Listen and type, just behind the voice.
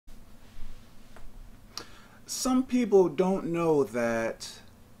Some people don't know that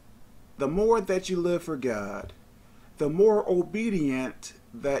the more that you live for God, the more obedient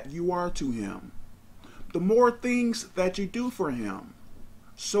that you are to Him, the more things that you do for Him,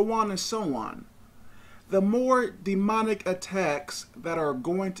 so on and so on, the more demonic attacks that are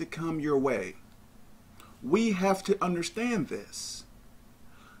going to come your way. We have to understand this.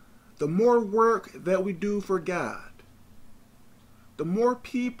 The more work that we do for God, the more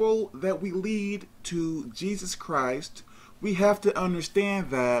people that we lead to Jesus Christ, we have to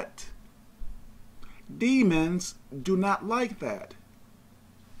understand that demons do not like that.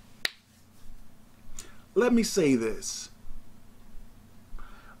 Let me say this.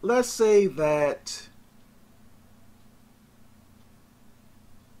 Let's say that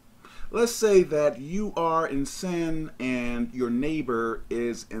you are in sin and your neighbor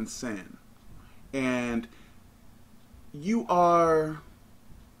is in sin, and you are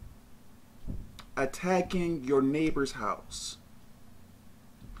attacking your neighbor's house.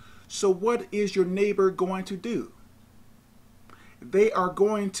 So what is your neighbor going to do? They are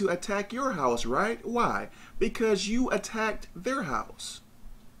going to attack your house, right? Why? Because you attacked their house.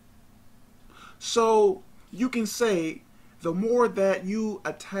 So you can say the more that you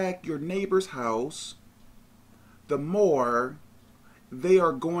attack your neighbor's house, the more they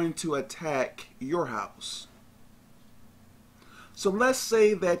are going to attack your house. So let's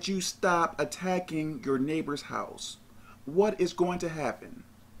say that you stop attacking your neighbor's house. What is going to happen?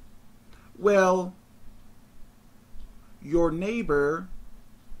 Well, your neighbor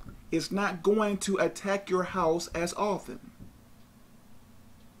is not going to attack your house as often.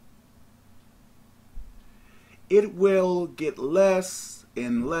 It will get less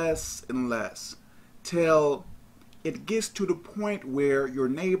and less and less till it gets to the point where your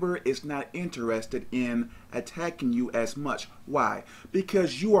neighbor is not interested in attacking you as much. Why?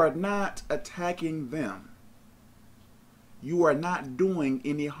 Because you are not attacking them. You are not doing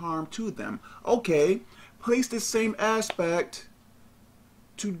any harm to them. Okay, place the same aspect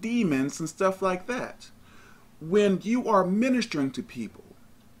to demons and stuff like that. When you are ministering to people,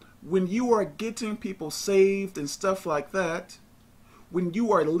 when you are getting people saved and stuff like that, when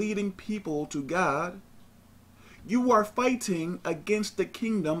you are leading people to God, you are fighting against the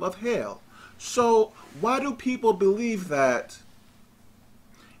kingdom of hell. So why do people believe that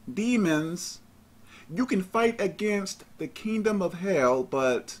demons, you can fight against the kingdom of hell,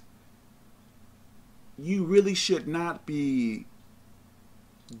 but you really should not be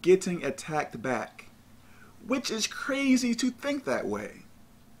getting attacked back? Which is crazy to think that way.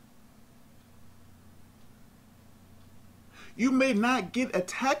 You may not get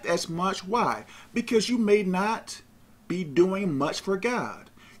attacked as much. Why? Because you may not be doing much for God.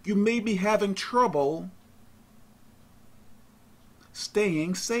 You may be having trouble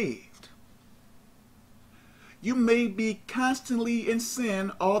staying saved. You may be constantly in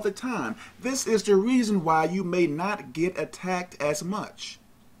sin all the time. This is the reason why you may not get attacked as much.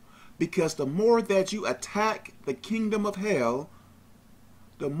 Because the more that you attack the kingdom of hell,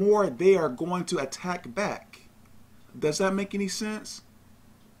 the more they are going to attack back. Does that make any sense?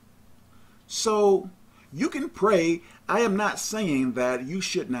 So you can pray. I am not saying that you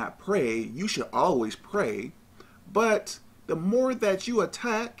should not pray. You should always pray. But the more that you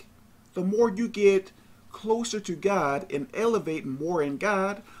attack, the more you get closer to God and elevate more in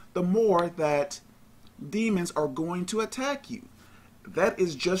God, the more that demons are going to attack you. That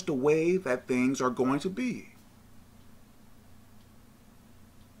is just the way that things are going to be.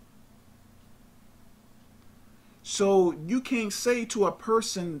 So you can't say to a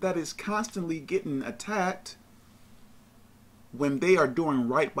person that is constantly getting attacked when they are doing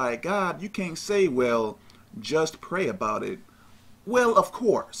right by God, you can't say, well, just pray about it. Well, of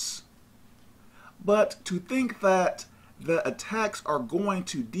course. But to think that the attacks are going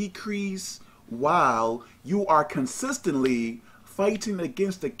to decrease while you are consistently fighting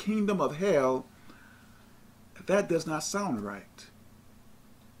against the kingdom of hell, that does not sound right.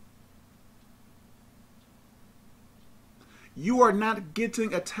 You are not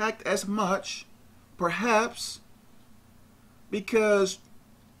getting attacked as much, perhaps because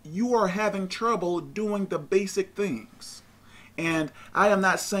you are having trouble doing the basic things. And I am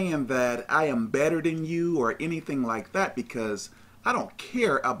not saying that I am better than you or anything like that, because I don't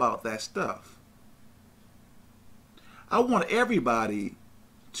care about that stuff. I want everybody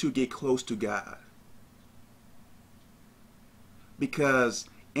to get close to God. Because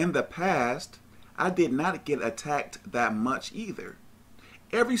in the past, I did not get attacked that much either.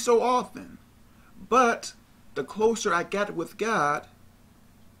 Every so often. But the closer I got with God,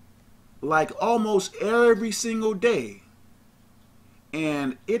 like almost every single day,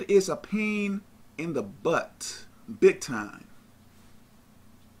 and it is a pain in the butt, big time.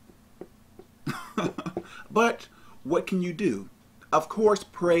 But what can you do? Of course,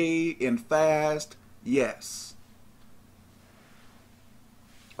 pray and fast, yes.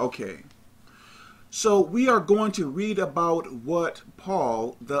 Okay. So we are going to read about what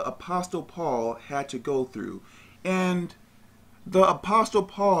Paul, the Apostle Paul, had to go through. And the Apostle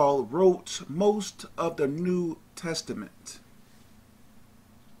Paul wrote most of the New Testament.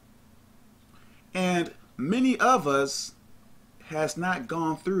 And many of us has not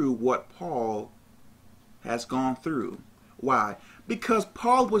gone through what Paul has gone through. Why? Because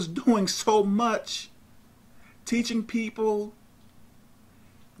Paul was doing so much, teaching people,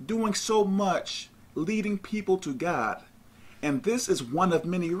 doing so much, leading people to God. And this is one of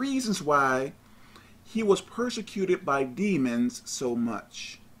many reasons why he was persecuted by demons so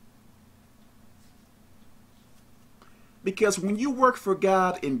much. Because when you work for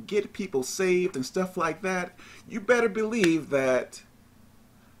God and get people saved and stuff like that, you better believe that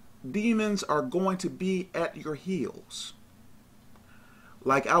demons are going to be at your heels.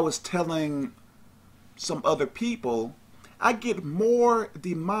 Like I was telling some other people, I get more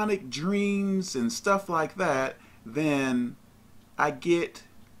demonic dreams and stuff like that than I get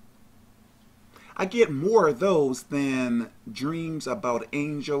more of those than dreams about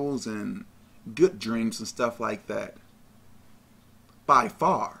angels and good dreams and stuff like that. By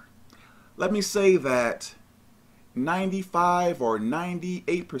far. Let me say that 95 or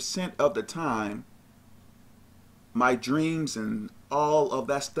 98% of the time, my dreams and all of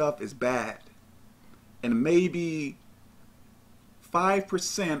that stuff is bad. And maybe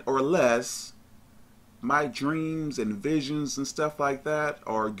 5% or less, my dreams and visions and stuff like that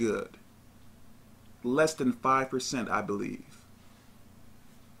are good. Less than 5%, I believe.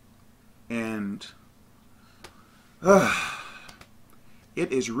 And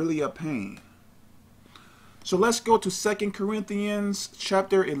it is really a pain. So let's go to 2 Corinthians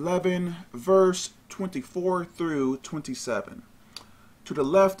chapter 11, verse 24 through 27. To the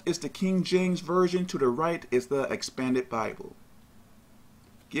left is the King James Version. To the right is the Expanded Bible.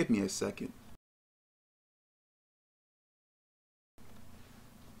 Give me a second.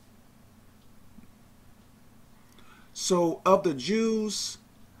 So of the Jews,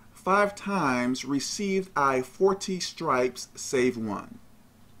 5 times received I 40 stripes, save one.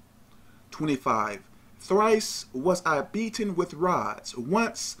 25. Thrice was I beaten with rods.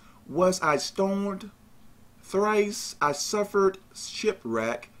 Once was I stoned. Thrice I suffered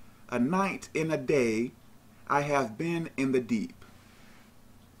shipwreck. A night and a day I have been in the deep.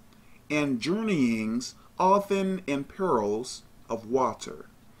 And journeyings often in perils of water,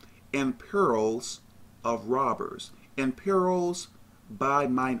 in perils of robbers, in perils by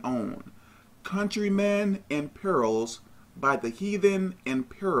mine own countrymen, in perils by the heathen, in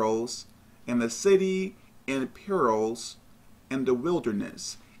perils in the city, in perils in the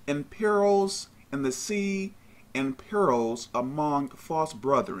wilderness, in perils in the sea, in perils among false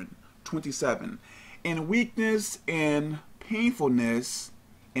brethren. 27. In weakness and painfulness,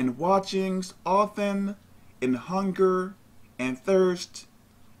 in watchings often, in hunger and thirst,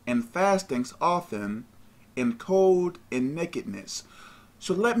 in fastings often, in cold and nakedness.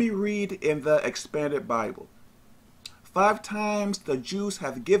 So let me read in the Expanded Bible. 5 times the Jews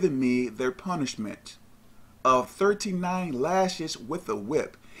have given me their punishment of 39 lashes with a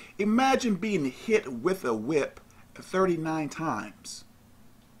whip. Imagine being hit with a whip 39 times.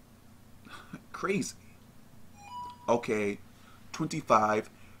 Crazy. Okay, 25.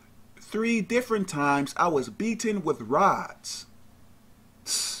 3 different times I was beaten with rods.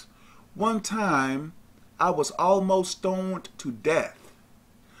 One time I was almost stoned to death.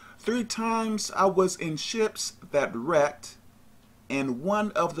 3 times I was in ships that wrecked, and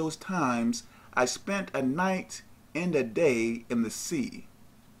one of those times I spent a night and a day in the sea.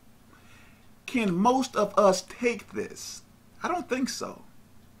 Can most of us take this? I don't think so.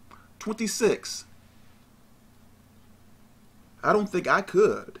 26. I don't think I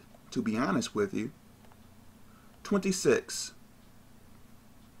could, to be honest with you. 26.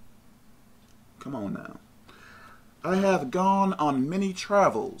 Come on now. I have gone on many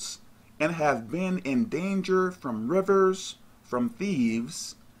travels, and have been in danger from rivers, from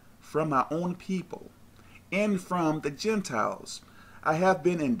thieves, from my own people, and from the Gentiles. I have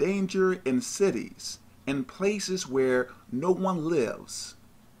been in danger in cities, in places where no one lives,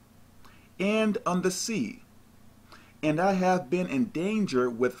 and on the sea. And I have been in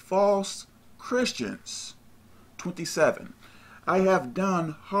danger with false Christians. 27. I have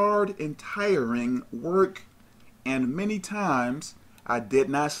done hard and tiring work, and many times I did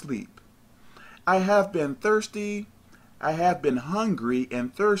not sleep. I have been thirsty, I have been hungry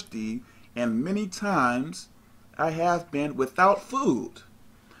and thirsty, And many times I have been without food.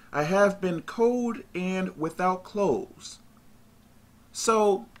 I have been cold and without clothes.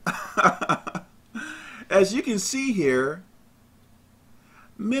 So, as you can see here,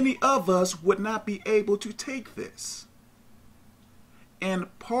 many of us would not be able to take this. And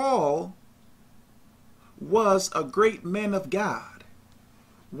Paul was a great man of God,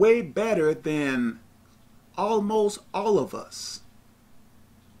 way better than almost all of us.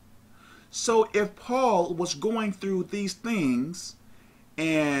 So if Paul was going through these things,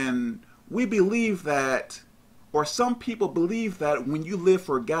 and we believe that, or some people believe that when you live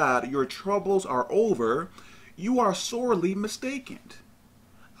for God, your troubles are over, you are sorely mistaken.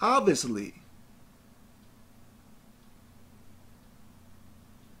 Obviously,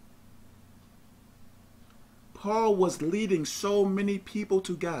 Paul was leading so many people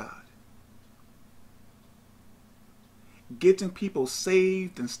to God, getting people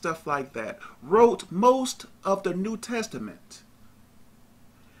saved and stuff like that, wrote most of the New Testament,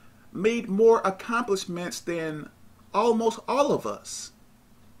 made more accomplishments than almost all of us.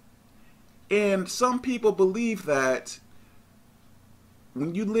 And some people believe that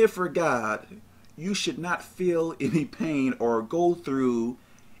when you live for God, you should not feel any pain or go through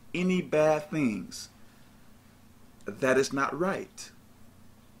any bad things. That is not right.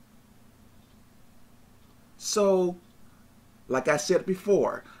 So, like I said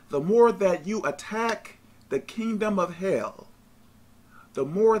before, the more that you attack the kingdom of hell, the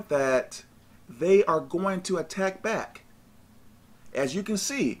more that they are going to attack back. As you can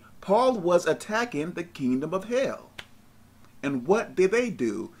see, Paul was attacking the kingdom of hell. And what did they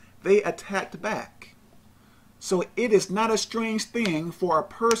do? They attacked back. So it is not a strange thing for a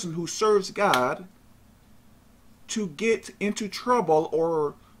person who serves God to get into trouble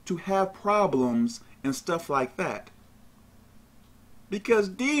or to have problems and stuff like that. Because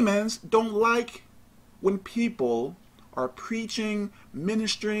demons don't like when people are preaching,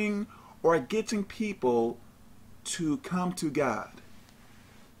 ministering, or getting people to come to God.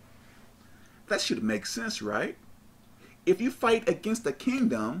 That should make sense, right? If you fight against the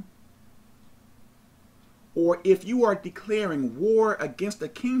kingdom, or if you are declaring war against the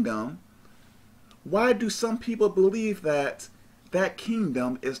kingdom, why do some people believe that that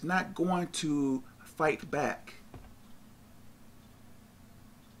kingdom is not going to fight back?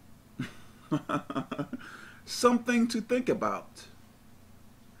 Something to think about.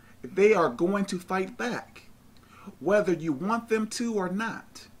 They are going to fight back, whether you want them to or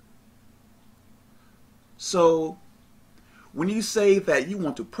not. So, when you say that you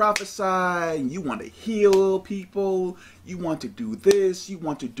want to prophesy, you want to heal people, you want to do this, you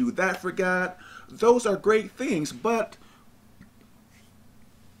want to do that for God, those are great things. But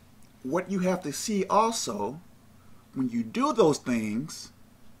what you have to see also, when you do those things,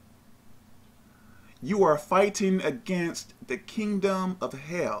 you are fighting against the kingdom of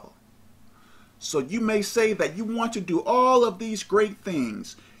hell. So you may say that you want to do all of these great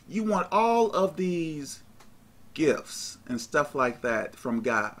things. You want all of these gifts and stuff like that from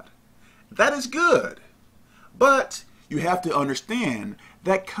God. That is good. But you have to understand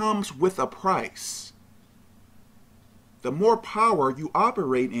that comes with a price. The more power you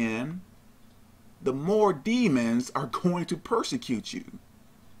operate in, the more demons are going to persecute you,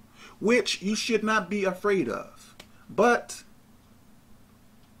 which you should not be afraid of. But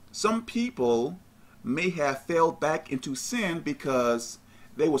some people may have fell back into sin because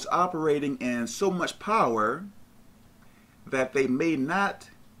they was operating in so much power that they may not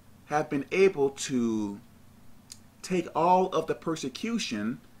have been able to take all of the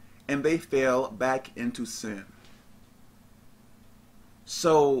persecution, and they fell back into sin.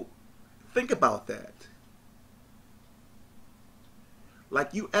 So think about that.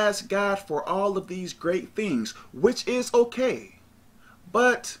 Like, you ask God for all of these great things, which is okay.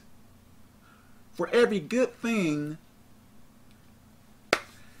 But for every good thing,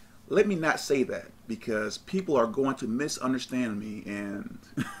 let me not say that, because people are going to misunderstand me. And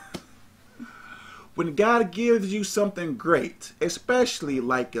when God gives you something great, especially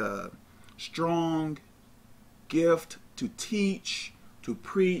like a strong gift to teach, to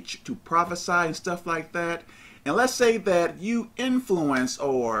preach, to prophesy and stuff like that, and let's say that you influence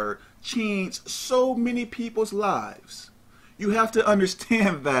or change so many people's lives, you have to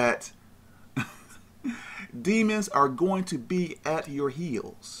understand that demons are going to be at your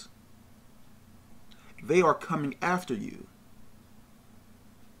heels. They are coming after you,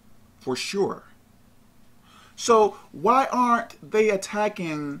 for sure. So why aren't they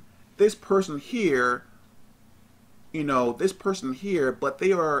attacking this person here, this person here, but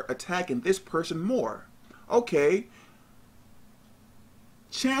they are attacking this person more? Okay,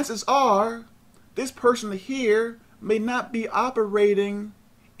 chances are this person here may not be operating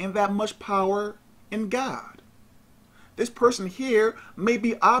in that much power in God. This person here may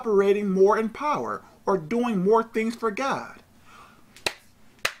be operating more in power or doing more things for God.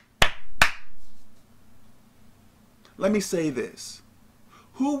 Let me say this.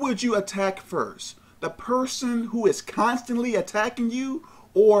 Who would you attack first? The person who is constantly attacking you,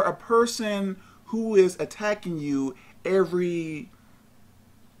 or a person who is attacking you every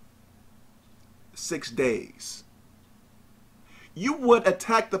 6 days? You would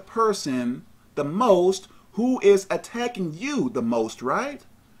attack the person the most who is attacking you the most, right?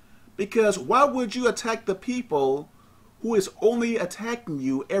 Because why would you attack the people who is only attacking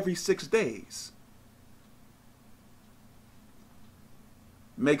you every 6 days?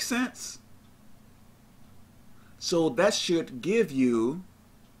 Make sense? So that should give you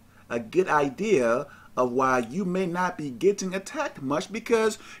a good idea of why you may not be getting attacked much,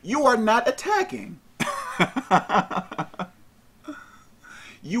 because you are not attacking.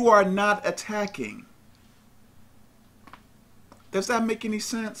 You are not attacking. Does that make any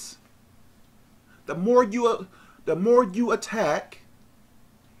sense? The more you attack,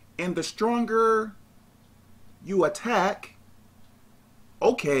 and the stronger you attack,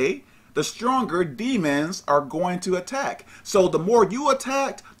 okay, the stronger demons are going to attack. So the more you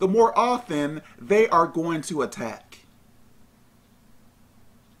attack, the more often they are going to attack.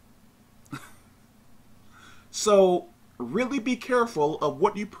 So really be careful of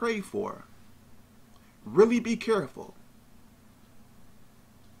what you pray for. Really be careful.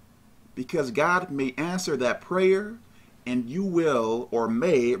 Because God may answer that prayer, and you will or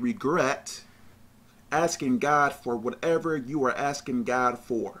may regret asking God for whatever you are asking God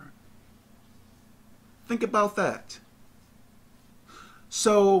for. Think about that.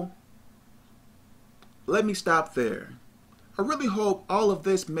 So, let me stop there. I really hope all of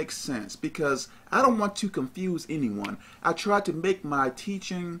this makes sense, because I don't want to confuse anyone. I try to make my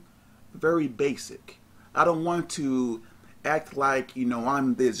teaching very basic. I don't want to act like,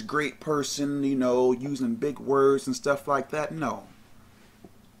 I'm this great person, using big words and stuff like that. No.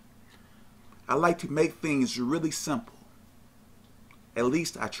 I like to make things really simple. At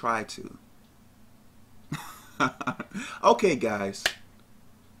least I try to. Okay, guys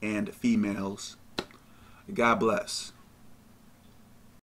and females, God bless.